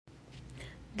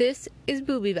This is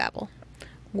Booby Babble,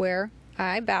 where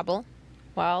I babble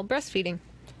while breastfeeding.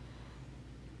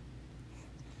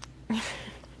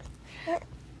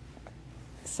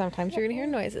 Sometimes you're going to hear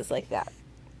noises like that.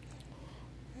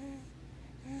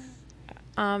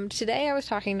 Today I was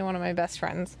talking to one of my best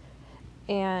friends,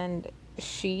 and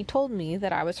she told me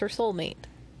that I was her soulmate.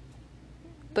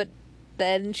 But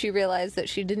then she realized that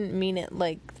she didn't mean it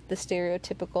like the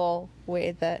stereotypical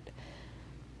way that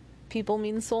people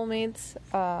mean soulmates.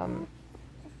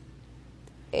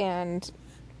 And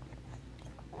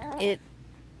it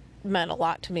meant a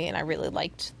lot to me, and I really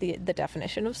liked the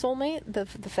definition of soulmate. The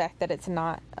fact that it's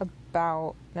not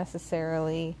about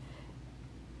necessarily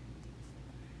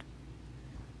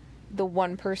the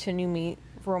one person you meet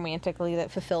romantically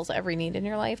that fulfills every need in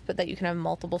your life, but that you can have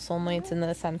multiple soulmates in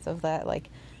the sense of that, like,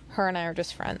 her and I are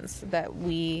just friends, that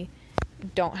we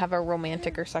don't have a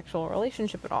romantic or sexual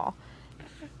relationship at all.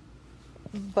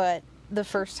 But the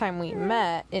first time we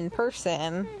met in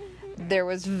person, there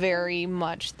was very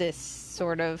much this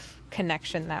sort of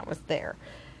connection that was there.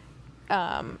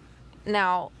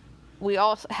 Now, we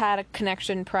also had a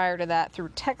connection prior to that through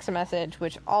text message,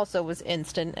 which also was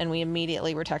instant, and we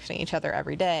immediately were texting each other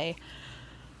every day.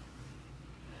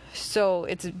 So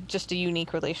it's just a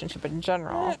unique relationship in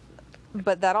general.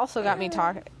 But that also got me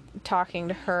talking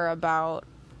to her about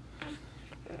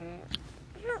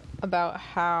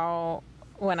how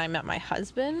when I met my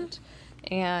husband,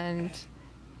 and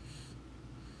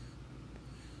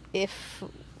if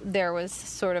there was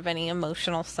sort of any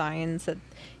emotional signs that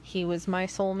he was my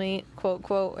soulmate, quote,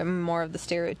 quote, in more of the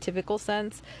stereotypical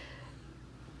sense.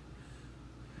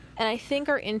 And I think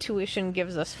our intuition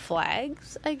gives us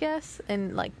flags, I guess,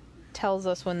 and, like, tells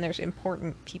us when there's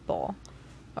important people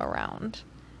around.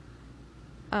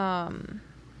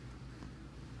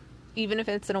 Even if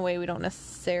it's in a way we don't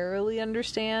necessarily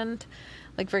understand.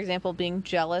 Like, for example, being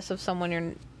jealous of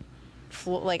someone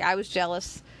like, I was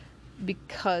jealous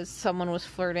because someone was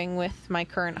flirting with my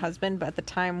current husband, but at the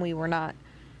time we were not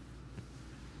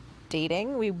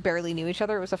dating. We barely knew each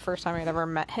other. It was the first time I'd ever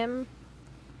met him.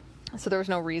 So there was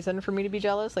no reason for me to be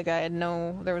jealous. Like,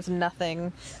 there was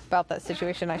nothing about that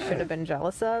situation I should have been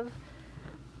jealous of.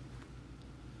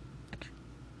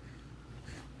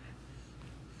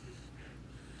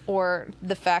 Or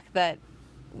the fact that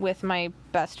with my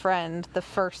best friend, the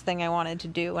first thing I wanted to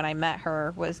do when I met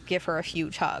her was give her a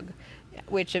huge hug,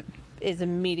 which is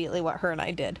immediately what her and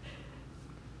I did.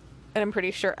 And I'm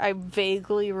pretty sure, I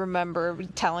vaguely remember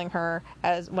telling her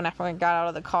when I got out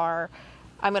of the car,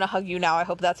 I'm going to hug you now, I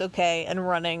hope that's okay, and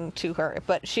running to her.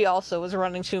 But she also was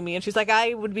running to me, and she's like,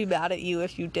 I would be mad at you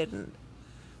if you didn't.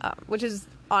 Which is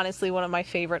honestly one of my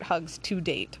favorite hugs to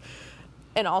date.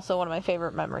 And also one of my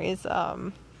favorite memories.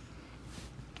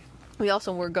 We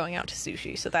also were going out to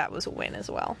sushi, so that was a win as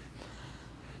well.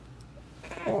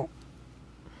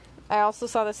 I also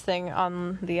saw this thing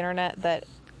on the internet that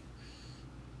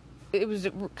it was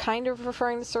kind of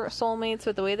referring to soulmates,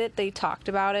 but the way that they talked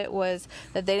about it was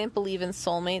that they didn't believe in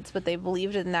soulmates, but they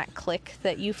believed in that click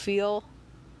that you feel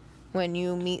when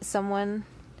you meet someone.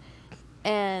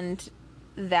 And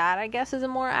that, I guess, is a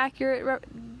more accurate,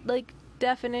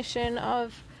 definition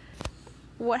of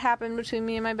what happened between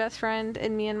me and my best friend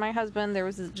and me and my husband. There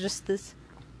was just this,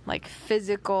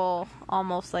 physical,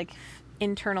 almost,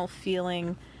 internal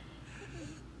feeling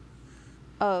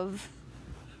of,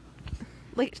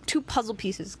 two puzzle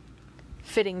pieces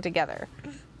fitting together.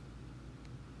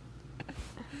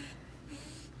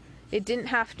 It didn't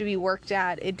have to be worked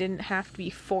at. It didn't have to be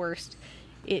forced.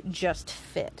 It just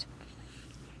fit.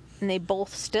 And they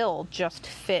both still just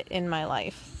fit in my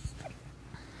life.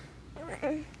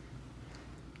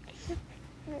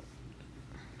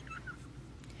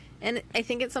 And I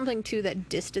think it's something, too, that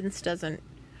distance doesn't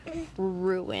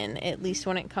ruin, at least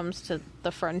when it comes to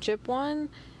the friendship one.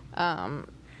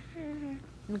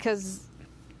 Because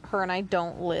her and I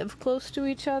don't live close to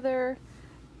each other,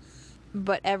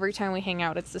 but every time we hang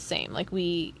out, it's the same.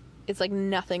 It's like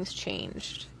nothing's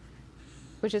changed,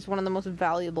 which is one of the most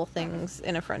valuable things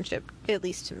in a friendship, at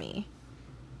least to me.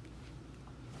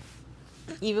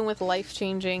 Even with life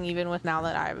changing, even with now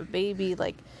that I have a baby,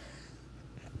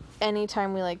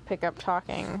 anytime we, pick up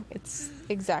talking, it's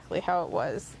exactly how it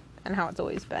was and how it's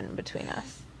always been between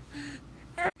us.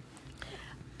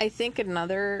 I think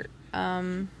another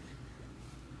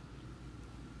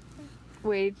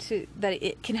way that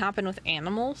it can happen with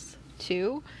animals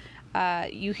too.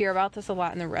 You hear about this a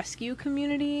lot in the rescue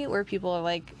community, where people are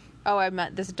like, oh, I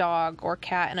met this dog or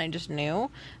cat and I just knew.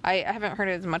 I haven't heard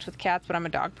it as much with cats, but I'm a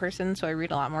dog person, so I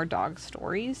read a lot more dog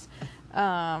stories.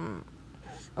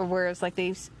 Whereas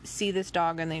they see this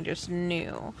dog and they just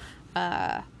knew.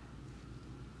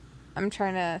 I'm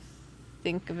trying to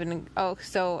think of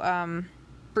Brianna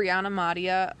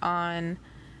Madia on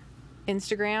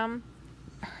Instagram.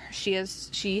 She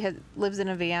lives in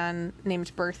a van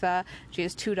named Bertha. She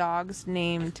has 2 dogs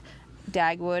named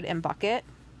Dagwood and Bucket.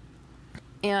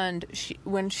 And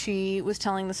when she was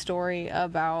telling the story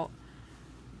about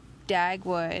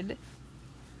Dagwood,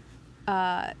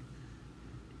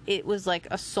 it was like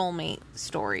a soulmate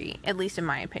story, at least in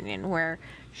my opinion, where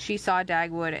she saw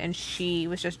Dagwood and she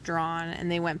was just drawn,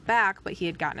 and they went back, but he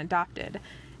had gotten adopted.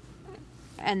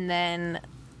 And then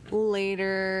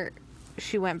later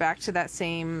she went back to that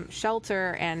same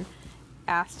shelter and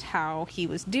asked how he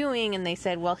was doing, and they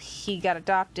said, well, he got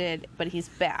adopted, but he's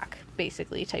back,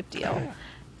 basically, type deal.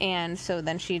 And so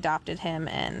then she adopted him,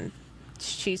 and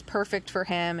she's perfect for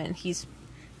him, and he's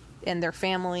and their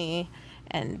family,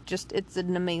 and just, it's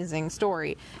an amazing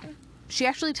story. She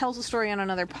actually tells the story on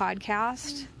another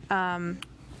podcast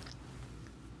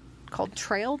called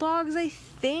Trail Dogs, I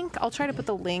think. I'll try to put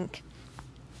the link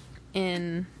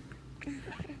in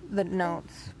the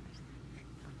notes.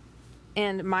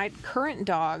 And my current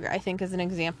dog, I think, is an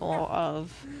example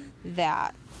of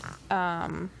that.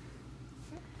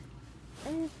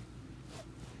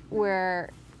 Where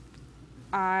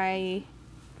I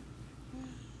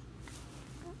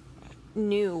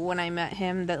knew when I met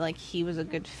him that, like, he was a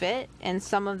good fit, and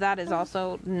some of that is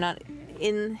also not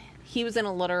in. He was in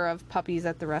a litter of puppies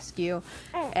at the rescue,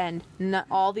 and not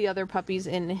all the other puppies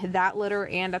in that litter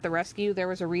and at the rescue, there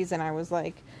was a reason I was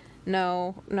like,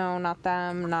 no, not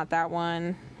them, not that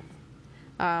one.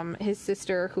 His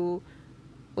sister, who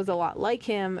was a lot like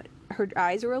him, her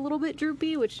eyes were a little bit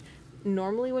droopy, which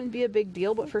normally wouldn't be a big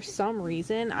deal, but for some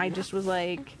reason I just was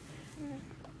like,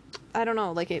 I don't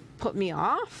know, like, it put me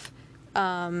off.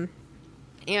 And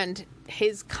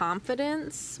his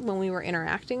confidence when we were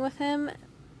interacting with him,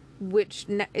 which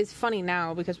is funny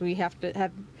now because we have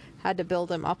had to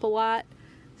build him up a lot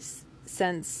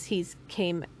since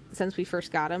we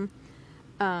first got him.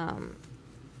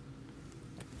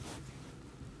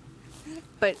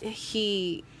 But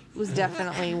he was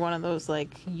definitely one of those,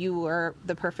 like, you were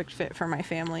the perfect fit for my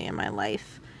family and my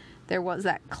life. There was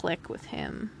that click with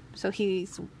him. So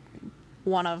he's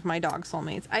one of my dog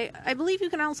soulmates. I believe you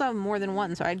can also have more than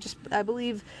one. So I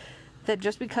believe that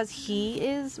just because he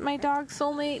is my dog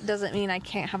soulmate doesn't mean I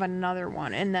can't have another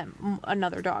one, and that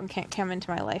another dog can't come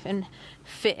into my life and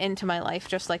fit into my life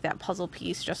just like that puzzle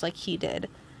piece, just like he did.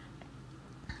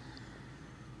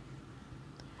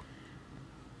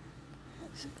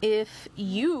 If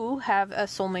you have a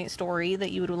soulmate story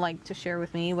that you would like to share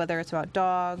with me, whether it's about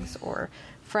dogs or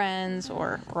friends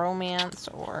or romance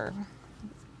or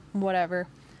whatever,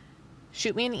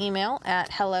 shoot me an email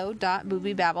at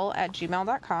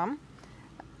hello.boobybabble@gmail.com.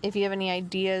 If you have any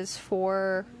ideas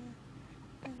for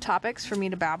topics for me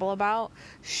to babble about,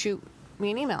 shoot me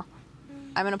an email.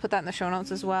 I'm going to put that in the show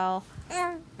notes as well.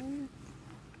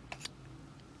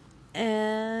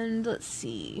 And let's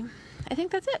see. I think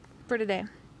that's it for today.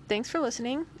 Thanks for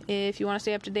listening. If you want to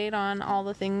stay up to date on all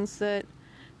the things that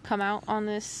come out on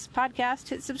this podcast,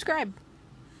 hit subscribe.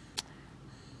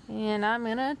 And I'm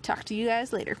going to talk to you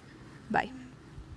guys later. Bye.